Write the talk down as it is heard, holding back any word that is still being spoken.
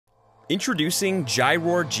Introducing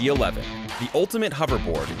Gyroar G11, the ultimate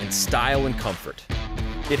hoverboard in style and comfort.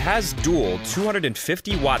 It has dual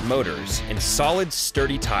 250-watt motors and solid,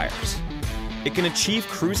 sturdy tires. It can achieve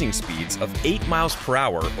cruising speeds of 8 miles per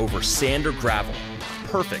hour over sand or gravel,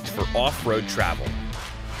 perfect for off-road travel.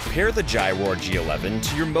 Pair the Gyroar G11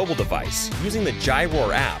 to your mobile device using the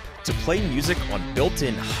Gyroar app to play music on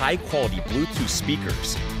built-in high-quality Bluetooth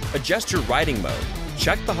speakers, adjust your riding mode,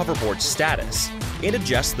 check the hoverboard status, and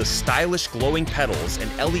adjust the stylish glowing pedals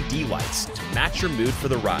and LED lights to match your mood for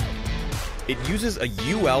the ride. It uses a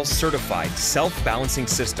UL-certified self-balancing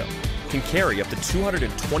system, can carry up to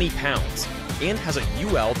 220 pounds, and has a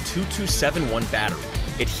UL 2271 battery,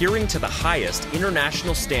 adhering to the highest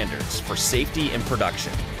international standards for safety and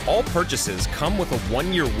production. All purchases come with a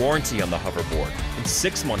 1-year warranty on the hoverboard and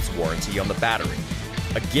 6 months warranty on the battery.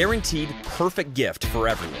 A guaranteed perfect gift for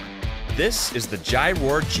everyone. This is the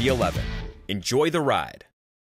Gyroar G11. Enjoy the ride.